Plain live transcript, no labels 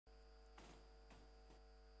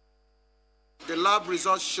the lab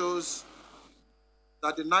result shows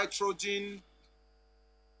that the nitrogen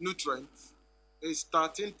nutrient is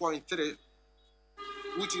 13.3,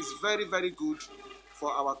 which is very, very good for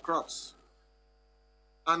our crops.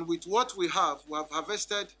 And with what we have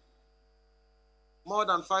harvested more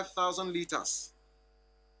than 5,000 liters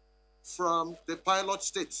from the pilot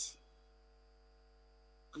states.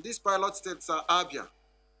 And these pilot states are Abia,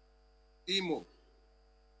 Imo,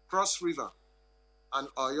 Cross River, and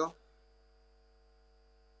Oyo.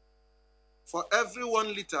 For every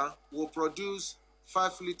 1 liter, we'll produce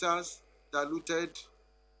 5 liters diluted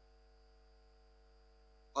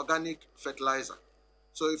organic fertilizer.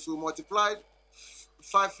 So if we multiply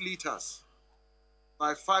 5 liters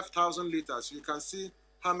by 5,000 liters, you can see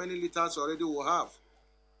how many liters already we'll have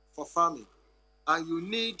for farming. And you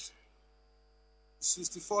need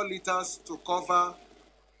 64 liters to cover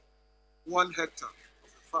 1 hectare of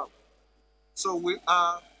a farm. So we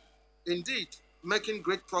are indeed making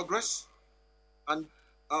great progress, and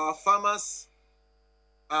our farmers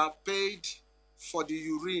are paid for the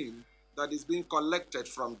urine that is being collected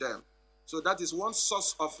from them. So that is one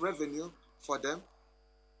source of revenue for them.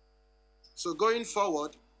 So going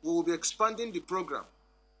forward, we will be expanding the program,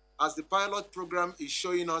 as the pilot program is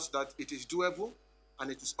showing us that it is doable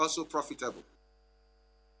and it is also profitable.